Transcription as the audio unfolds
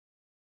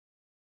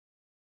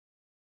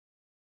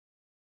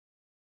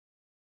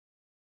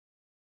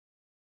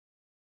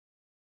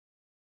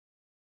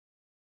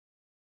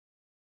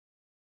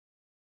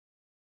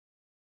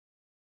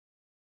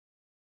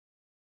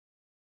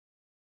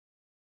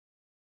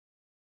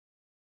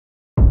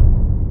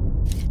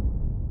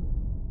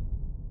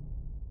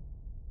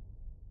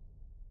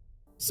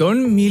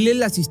Son miles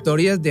las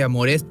historias de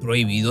amores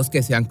prohibidos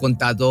que se han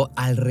contado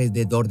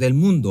alrededor del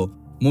mundo.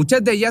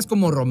 Muchas de ellas,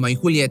 como Romeo y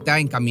Julieta,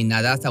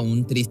 encaminadas a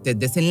un triste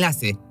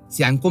desenlace,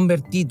 se han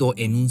convertido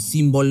en un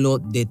símbolo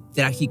de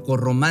trágico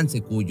romance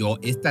cuyo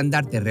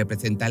estandarte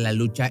representa la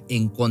lucha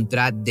en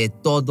contra de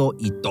todo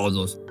y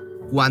todos,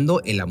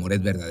 cuando el amor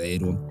es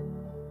verdadero.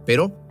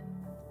 Pero,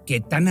 ¿qué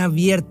tan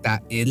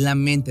abierta es la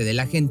mente de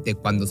la gente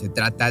cuando se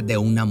trata de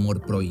un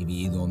amor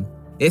prohibido?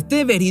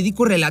 Este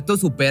verídico relato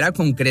supera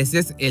con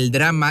creces el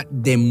drama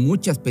de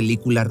muchas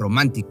películas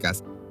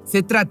románticas.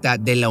 Se trata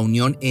de la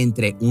unión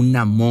entre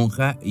una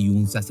monja y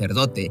un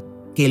sacerdote,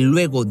 que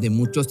luego de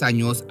muchos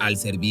años al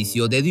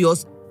servicio de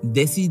Dios,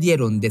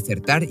 decidieron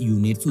desertar y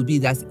unir sus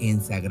vidas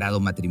en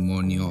sagrado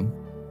matrimonio.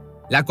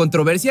 La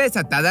controversia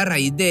desatada a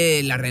raíz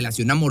de la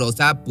relación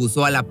amorosa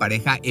puso a la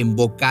pareja en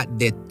boca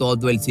de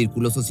todo el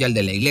círculo social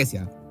de la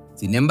iglesia.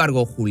 Sin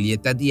embargo,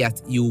 Julieta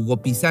Díaz y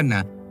Hugo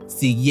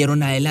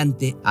siguieron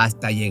adelante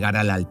hasta llegar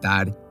al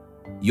altar.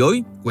 Y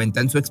hoy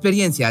cuentan su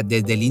experiencia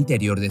desde el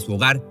interior de su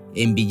hogar,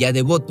 en Villa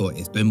Devoto,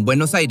 esto en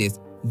Buenos Aires,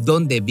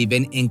 donde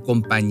viven en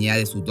compañía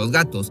de sus dos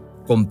gatos,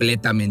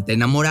 completamente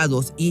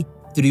enamorados y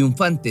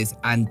triunfantes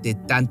ante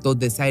tantos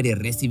desaires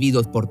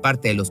recibidos por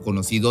parte de los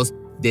conocidos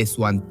de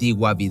su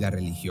antigua vida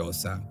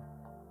religiosa.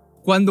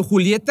 Cuando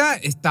Julieta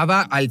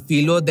estaba al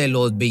filo de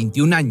los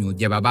 21 años,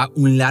 llevaba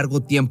un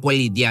largo tiempo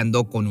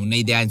lidiando con una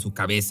idea en su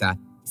cabeza.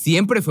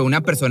 Siempre fue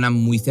una persona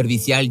muy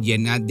servicial,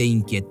 llena de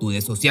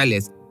inquietudes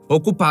sociales.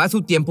 Ocupaba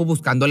su tiempo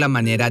buscando la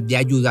manera de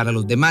ayudar a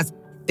los demás,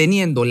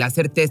 teniendo la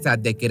certeza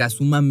de que era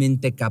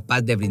sumamente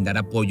capaz de brindar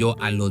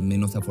apoyo a los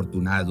menos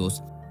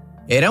afortunados.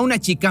 Era una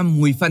chica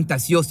muy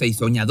fantasiosa y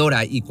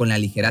soñadora, y con la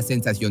ligera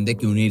sensación de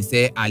que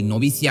unirse al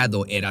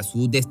noviciado era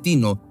su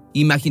destino,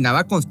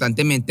 imaginaba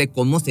constantemente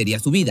cómo sería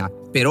su vida,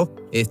 pero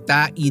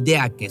esta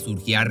idea, que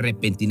surgía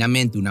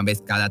repentinamente una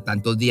vez cada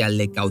tantos días,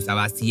 le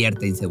causaba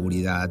cierta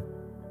inseguridad.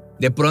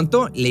 De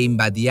pronto le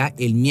invadía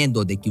el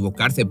miedo de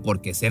equivocarse,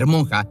 porque ser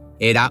monja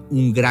era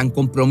un gran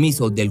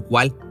compromiso del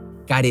cual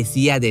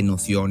carecía de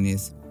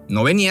nociones.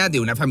 No venía de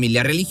una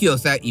familia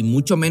religiosa y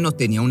mucho menos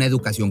tenía una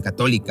educación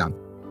católica.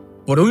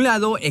 Por un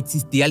lado,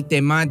 existía el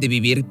tema de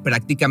vivir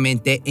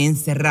prácticamente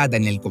encerrada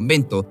en el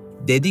convento,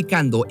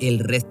 dedicando el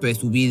resto de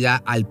su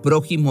vida al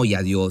prójimo y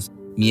a Dios,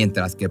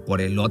 mientras que por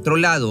el otro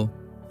lado,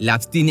 la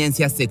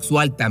abstinencia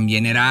sexual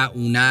también era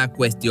una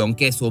cuestión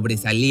que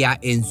sobresalía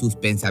en sus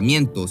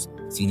pensamientos.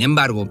 Sin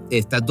embargo,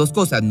 estas dos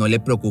cosas no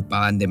le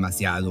preocupaban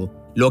demasiado.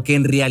 Lo que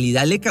en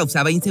realidad le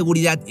causaba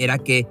inseguridad era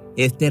que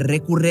este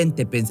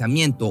recurrente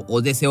pensamiento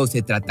o deseo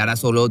se tratara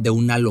solo de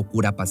una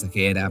locura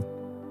pasajera.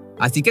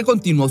 Así que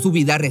continuó su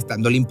vida,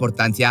 restándole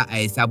importancia a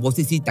esa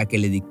vocecita que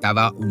le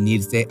dictaba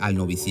unirse al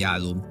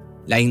noviciado.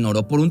 La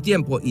ignoró por un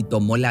tiempo y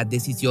tomó la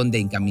decisión de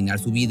encaminar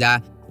su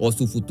vida o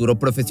su futuro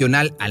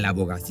profesional a la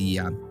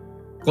abogacía.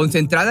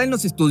 Concentrada en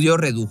los estudios,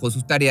 redujo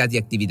sus tareas y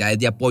actividades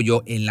de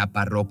apoyo en la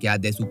parroquia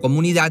de su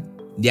comunidad.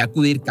 De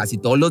acudir casi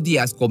todos los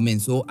días,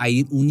 comenzó a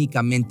ir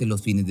únicamente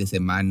los fines de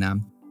semana.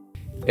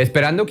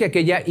 Esperando que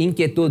aquella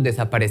inquietud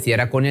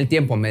desapareciera con el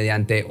tiempo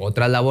mediante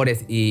otras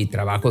labores y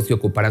trabajos que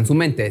ocuparan su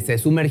mente, se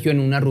sumergió en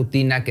una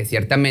rutina que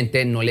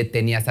ciertamente no le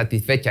tenía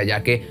satisfecha,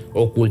 ya que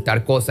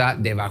ocultar cosa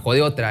debajo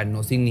de otra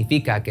no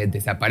significa que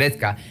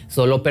desaparezca,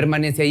 solo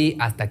permanece ahí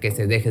hasta que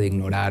se deje de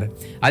ignorar.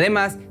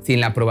 Además, sin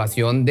la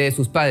aprobación de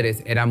sus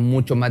padres era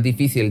mucho más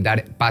difícil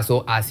dar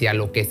paso hacia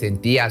lo que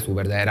sentía su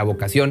verdadera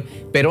vocación,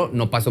 pero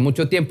no pasó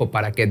mucho tiempo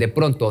para que de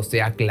pronto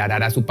se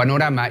aclarara su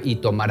panorama y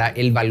tomara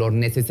el valor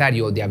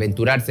necesario de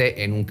aventurar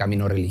en un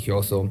camino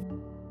religioso.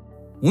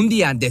 Un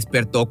día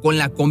despertó con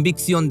la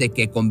convicción de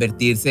que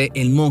convertirse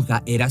en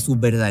monja era su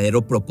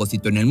verdadero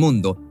propósito en el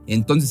mundo.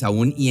 Entonces,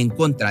 aún y en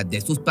contra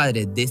de sus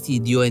padres,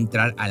 decidió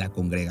entrar a la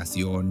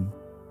congregación.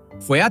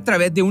 Fue a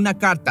través de una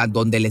carta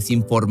donde les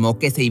informó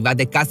que se iba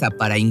de casa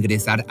para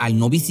ingresar al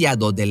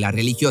noviciado de las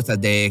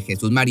religiosas de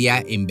Jesús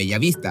María en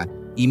Bellavista,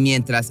 y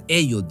mientras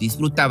ellos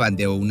disfrutaban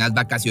de unas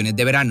vacaciones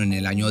de verano en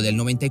el año del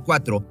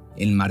 94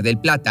 en Mar del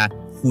Plata,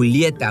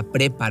 Julieta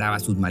preparaba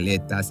sus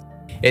maletas.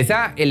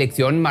 Esa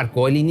elección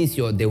marcó el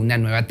inicio de una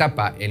nueva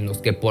etapa en los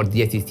que por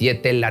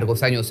 17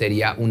 largos años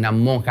sería una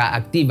monja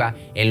activa,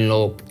 en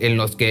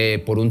los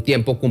que por un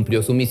tiempo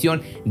cumplió su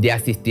misión de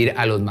asistir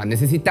a los más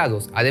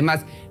necesitados.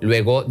 Además,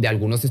 luego de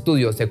algunos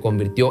estudios se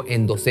convirtió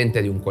en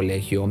docente de un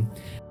colegio.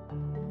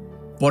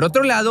 Por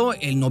otro lado,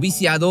 el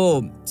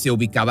noviciado se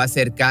ubicaba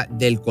cerca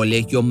del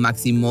Colegio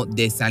Máximo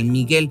de San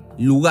Miguel,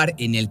 lugar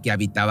en el que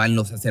habitaban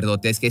los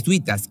sacerdotes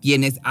jesuitas,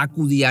 quienes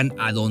acudían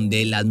a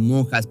donde las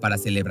monjas para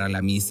celebrar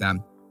la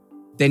misa.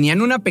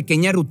 Tenían una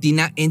pequeña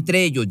rutina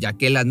entre ellos, ya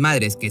que las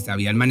madres que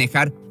sabían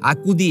manejar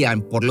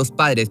acudían por los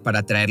padres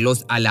para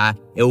traerlos a la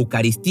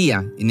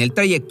Eucaristía. En el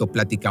trayecto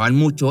platicaban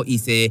mucho y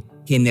se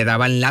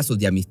generaban lazos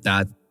de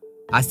amistad.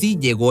 Así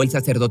llegó el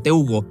sacerdote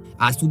Hugo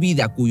a su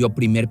vida, cuyo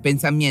primer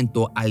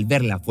pensamiento al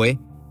verla fue: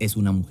 es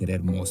una mujer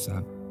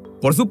hermosa.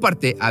 Por su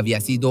parte,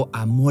 había sido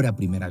amor a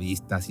primera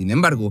vista. Sin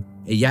embargo,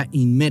 ella,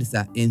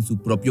 inmersa en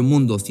su propio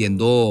mundo,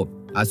 siendo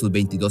a sus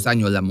 22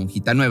 años la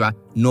monjita nueva,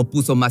 no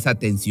puso más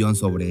atención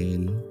sobre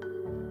él.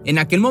 En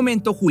aquel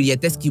momento,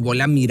 Julieta esquivó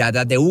la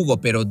mirada de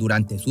Hugo, pero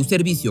durante su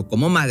servicio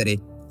como madre,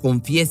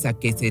 confiesa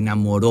que se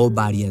enamoró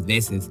varias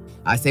veces.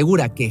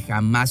 Asegura que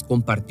jamás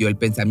compartió el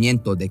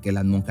pensamiento de que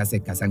las monjas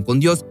se casan con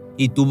Dios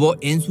y tuvo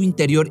en su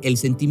interior el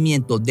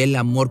sentimiento del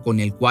amor con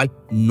el cual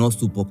no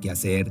supo qué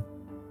hacer.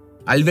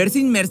 Al verse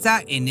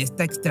inmersa en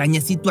esta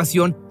extraña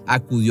situación,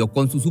 acudió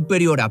con su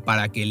superiora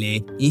para que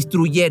le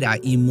instruyera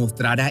y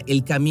mostrara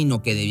el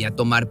camino que debía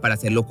tomar para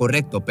hacer lo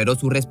correcto, pero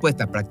su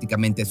respuesta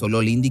prácticamente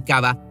solo le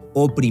indicaba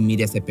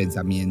oprimir ese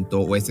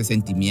pensamiento o ese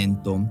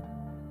sentimiento.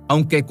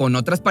 Aunque con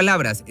otras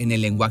palabras, en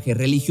el lenguaje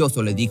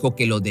religioso le dijo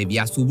que lo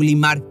debía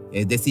sublimar,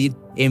 es decir,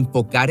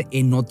 enfocar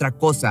en otra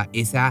cosa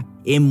esa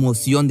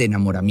emoción de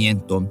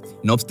enamoramiento.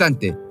 No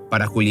obstante,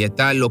 para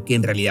Julieta lo que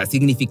en realidad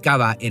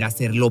significaba era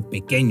hacerlo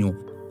pequeño,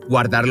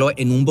 guardarlo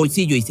en un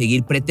bolsillo y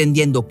seguir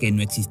pretendiendo que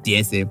no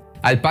existiese.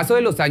 Al paso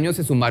de los años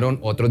se sumaron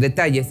otros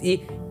detalles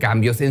y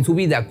cambios en su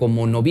vida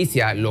como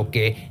novicia, lo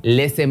que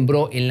le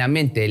sembró en la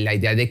mente la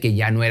idea de que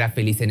ya no era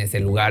feliz en ese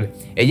lugar.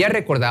 Ella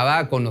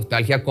recordaba con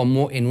nostalgia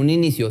cómo en un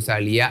inicio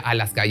salía a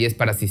las calles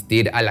para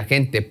asistir a la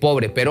gente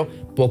pobre, pero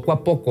poco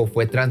a poco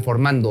fue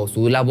transformando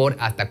su labor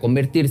hasta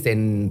convertirse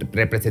en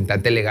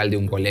representante legal de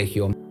un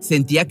colegio.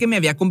 Sentía que me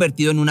había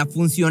convertido en una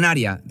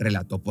funcionaria,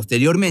 relató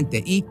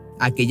posteriormente, y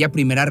aquella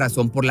primera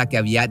razón por la que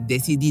había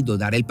decidido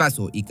dar el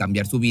paso y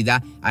cambiar su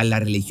vida a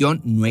la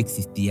religión no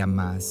existía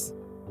más.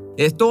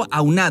 Esto,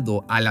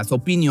 aunado a las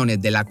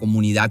opiniones de la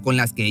comunidad con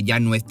las que ella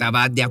no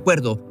estaba de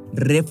acuerdo,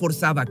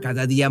 reforzaba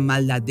cada día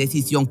más la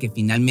decisión que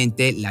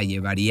finalmente la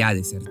llevaría a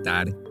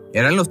desertar.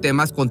 Eran los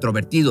temas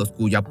controvertidos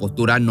cuya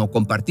postura no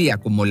compartía,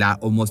 como la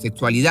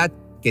homosexualidad,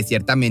 que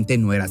ciertamente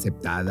no era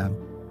aceptada.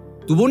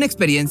 Tuvo una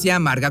experiencia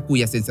amarga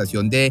cuya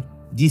sensación de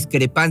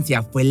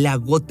discrepancia fue la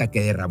gota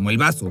que derramó el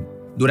vaso.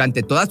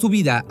 Durante toda su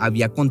vida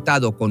había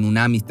contado con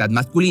una amistad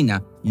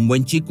masculina, un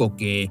buen chico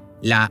que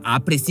la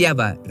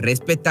apreciaba,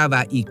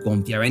 respetaba y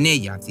confiaba en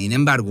ella. Sin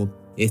embargo,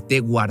 este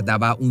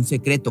guardaba un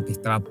secreto que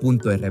estaba a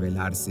punto de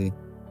revelarse.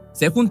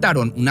 Se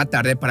juntaron una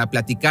tarde para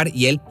platicar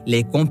y él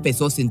le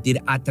confesó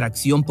sentir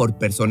atracción por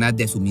personas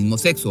de su mismo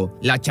sexo.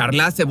 La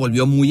charla se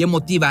volvió muy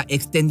emotiva,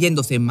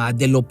 extendiéndose más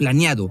de lo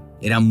planeado.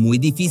 Era muy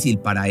difícil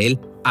para él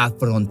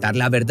afrontar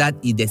la verdad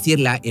y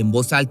decirla en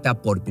voz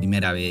alta por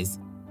primera vez.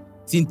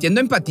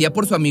 Sintiendo empatía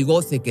por su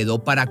amigo, se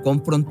quedó para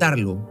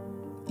confrontarlo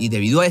y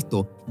debido a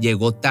esto,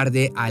 llegó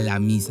tarde a la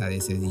misa de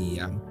ese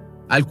día.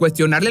 Al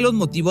cuestionarle los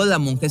motivos, la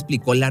monja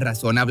explicó la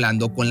razón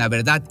hablando con la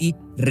verdad y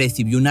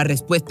recibió una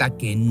respuesta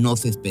que no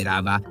se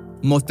esperaba.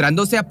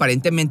 Mostrándose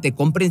aparentemente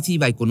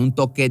comprensiva y con un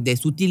toque de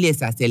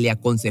sutileza, se le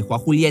aconsejó a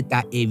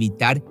Julieta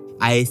evitar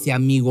a ese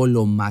amigo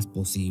lo más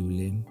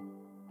posible.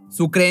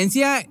 Su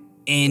creencia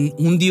en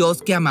un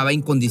Dios que amaba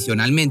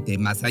incondicionalmente,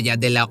 más allá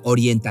de la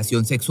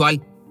orientación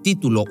sexual,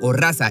 título o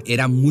raza,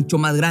 era mucho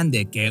más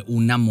grande que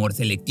un amor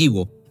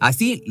selectivo.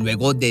 Así,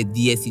 luego de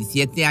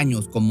 17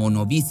 años como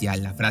novicia,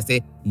 la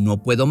frase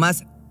 "no puedo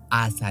más"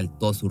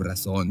 asaltó su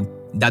razón,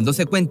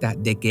 dándose cuenta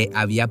de que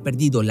había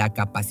perdido la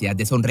capacidad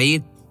de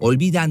sonreír,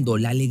 olvidando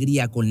la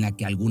alegría con la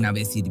que alguna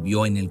vez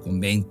sirvió en el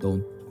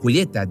convento.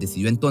 Julieta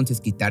decidió entonces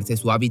quitarse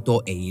su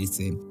hábito e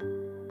irse.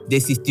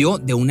 Desistió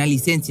de una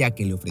licencia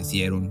que le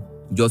ofrecieron.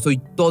 Yo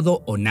soy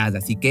todo o nada,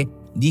 así que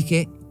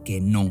dije que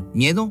no.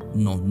 ¿Miedo?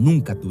 No,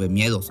 nunca tuve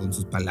miedo, son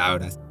sus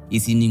palabras. Y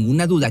sin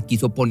ninguna duda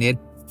quiso poner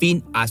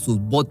fin a sus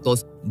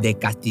votos de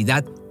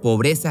castidad,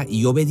 pobreza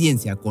y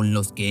obediencia con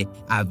los que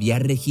había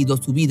regido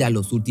su vida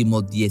los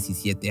últimos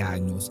 17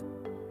 años.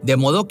 De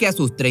modo que a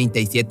sus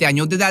 37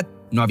 años de edad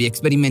no había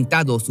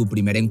experimentado su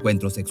primer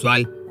encuentro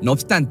sexual. No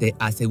obstante,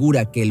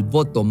 asegura que el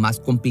voto más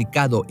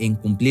complicado en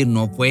cumplir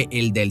no fue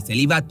el del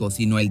celibato,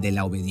 sino el de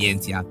la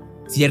obediencia.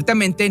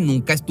 Ciertamente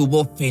nunca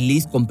estuvo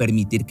feliz con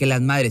permitir que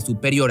las madres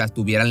superioras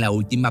tuvieran la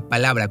última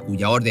palabra,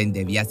 cuya orden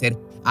debía ser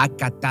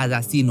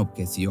acatada sin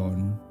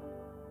objeción.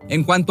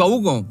 En cuanto a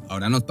Hugo,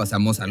 ahora nos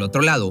pasamos al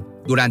otro lado.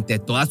 Durante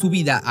toda su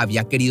vida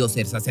había querido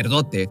ser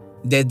sacerdote.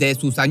 Desde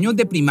sus años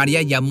de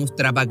primaria ya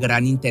mostraba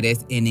gran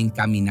interés en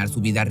encaminar su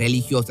vida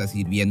religiosa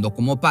sirviendo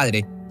como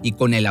padre y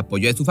con el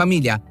apoyo de su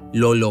familia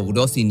lo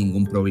logró sin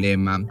ningún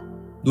problema.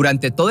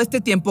 Durante todo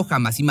este tiempo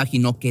jamás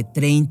imaginó que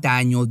 30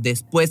 años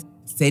después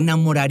se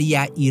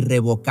enamoraría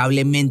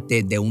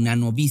irrevocablemente de una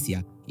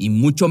novicia y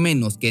mucho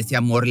menos que ese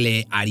amor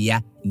le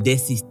haría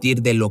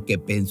desistir de lo que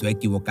pensó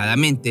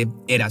equivocadamente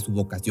era su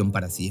vocación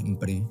para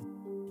siempre.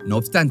 No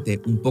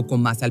obstante, un poco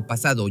más al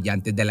pasado y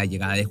antes de la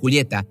llegada de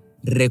Julieta,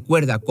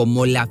 recuerda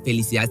cómo la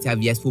felicidad se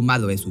había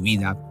esfumado de su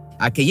vida.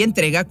 Aquella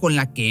entrega con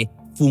la que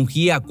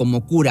fungía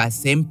como cura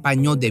se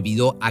empañó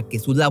debido a que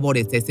sus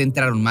labores se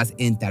centraron más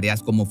en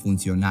tareas como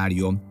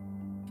funcionario.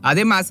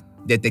 Además,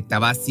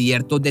 detectaba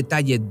ciertos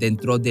detalles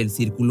dentro del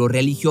círculo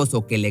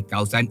religioso que le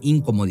causan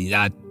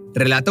incomodidad.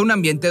 Relata un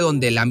ambiente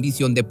donde la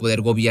ambición de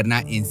poder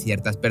gobierna en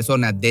ciertas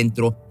personas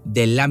dentro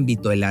del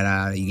ámbito de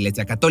la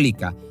Iglesia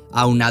Católica,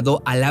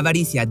 aunado a la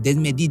avaricia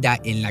desmedida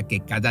en la que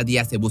cada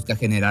día se busca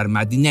generar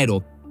más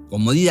dinero,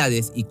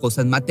 comodidades y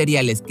cosas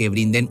materiales que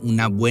brinden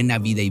una buena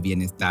vida y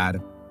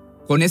bienestar.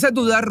 Con esas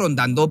dudas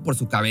rondando por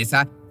su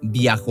cabeza,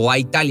 viajó a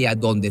Italia,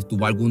 donde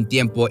estuvo algún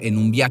tiempo en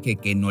un viaje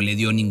que no le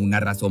dio ninguna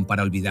razón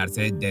para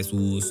olvidarse de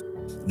sus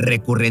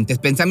recurrentes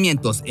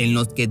pensamientos en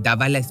los que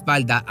daba la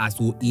espalda a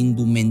su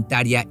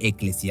indumentaria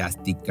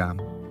eclesiástica.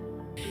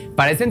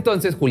 Para ese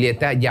entonces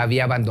Julieta ya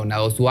había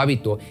abandonado su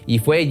hábito y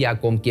fue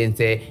ella con quien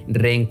se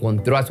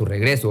reencontró a su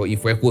regreso, y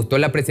fue justo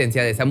la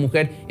presencia de esa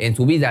mujer en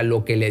su vida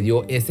lo que le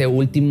dio ese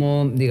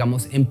último,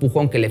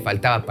 empujón que le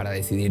faltaba para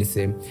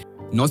decidirse.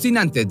 No sin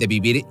antes de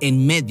vivir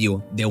en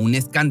medio de un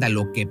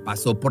escándalo que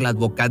pasó por las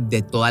bocas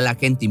de toda la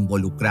gente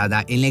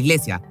involucrada en la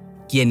iglesia,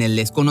 quienes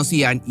les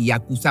conocían y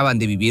acusaban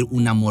de vivir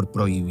un amor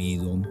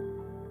prohibido.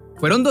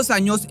 Fueron 2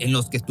 años en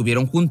los que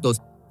estuvieron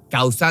juntos,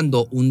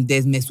 causando un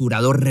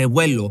desmesurado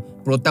revuelo.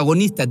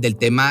 Protagonistas del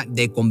tema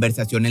de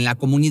conversación en la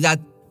comunidad,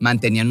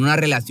 mantenían una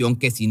relación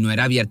que, si no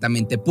era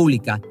abiertamente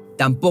pública,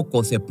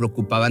 tampoco se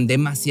preocupaban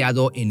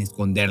demasiado en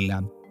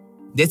esconderla.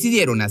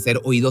 Decidieron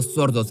hacer oídos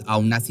sordos a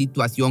una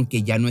situación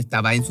que ya no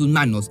estaba en sus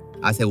manos,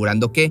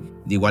 asegurando que,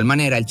 de igual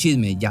manera, el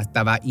chisme ya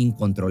estaba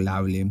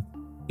incontrolable.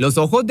 Los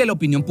ojos de la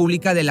opinión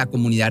pública de la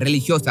comunidad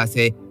religiosa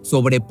se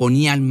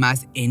sobreponían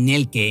más en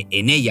él que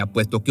en ella,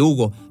 puesto que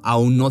Hugo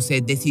aún no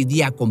se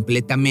decidía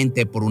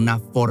completamente por una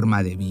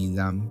forma de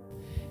vida.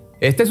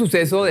 Este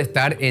suceso de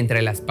estar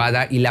entre la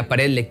espada y la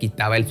pared le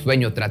quitaba el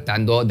sueño,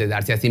 tratando de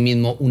darse a sí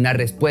mismo una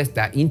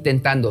respuesta,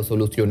 intentando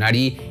solucionar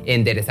y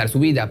enderezar su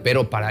vida,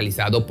 pero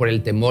paralizado por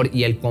el temor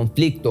y el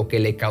conflicto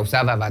que le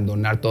causaba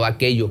abandonar todo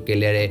aquello que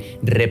le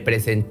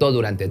representó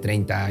durante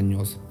 30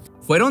 años.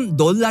 Fueron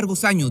 2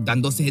 largos años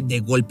dándose de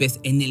golpes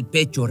en el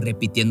pecho,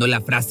 repitiendo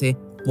la frase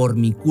por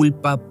mi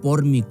culpa,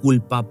 por mi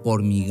culpa,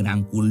 por mi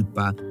gran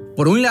culpa.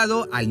 Por un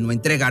lado, al no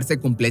entregarse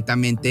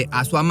completamente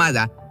a su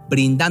amada,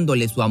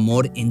 brindándole su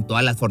amor en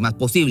todas las formas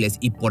posibles,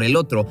 y por el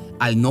otro,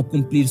 al no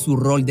cumplir su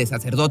rol de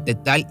sacerdote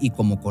tal y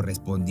como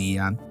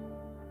correspondía.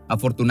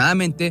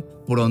 Afortunadamente,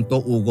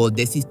 pronto Hugo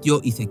desistió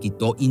y se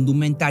quitó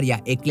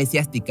indumentaria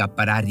eclesiástica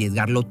para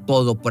arriesgarlo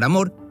todo por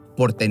amor,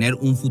 por tener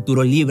un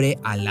futuro libre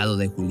al lado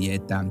de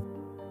Julieta.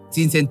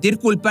 Sin sentir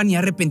culpa ni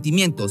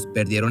arrepentimientos,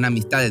 perdieron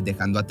amistades,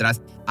 dejando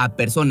atrás a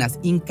personas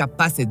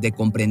incapaces de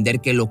comprender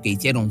que lo que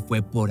hicieron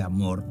fue por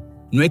amor.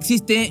 No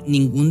existe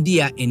ningún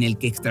día en el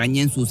que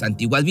extrañen sus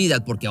antiguas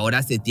vidas, porque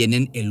ahora se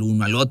tienen el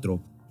uno al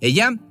otro.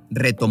 Ella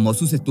retomó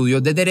sus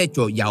estudios de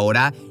Derecho y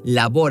ahora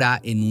labora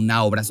en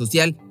una obra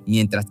social,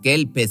 mientras que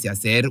él, pese a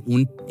ser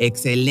un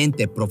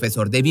excelente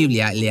profesor de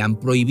Biblia, le han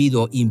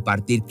prohibido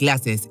impartir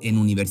clases en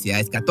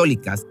universidades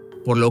católicas,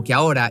 por lo que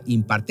ahora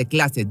imparte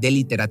clases de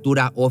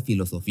literatura o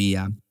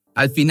filosofía.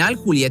 Al final,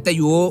 Julieta y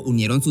Hugo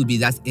unieron sus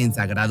vidas en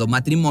sagrado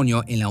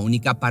matrimonio en la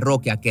única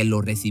parroquia que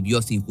los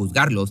recibió sin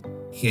juzgarlos,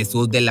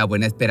 Jesús de la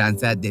Buena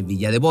Esperanza de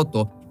Villa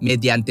Devoto,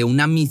 mediante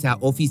una misa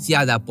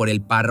oficiada por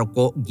el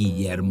párroco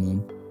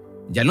Guillermo.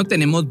 Ya no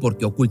tenemos por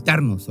qué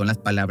ocultarnos, son las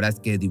palabras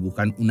que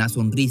dibujan una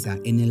sonrisa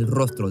en el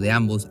rostro de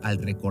ambos al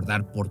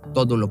recordar por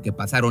todo lo que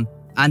pasaron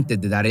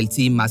antes de dar el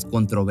sí más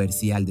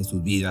controversial de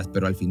sus vidas,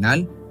 pero al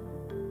final,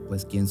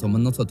 pues ¿quién somos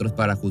nosotros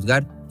para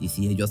juzgar? Y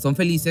si ellos son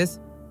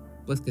felices,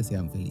 pues que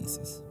sean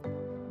felices.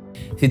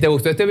 Si te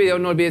gustó este video,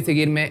 no olvides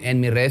seguirme en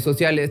mis redes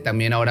sociales.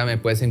 También ahora me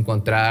puedes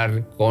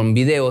encontrar con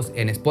videos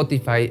en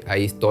Spotify.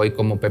 Ahí estoy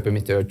como Pepe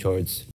Misterio Shorts.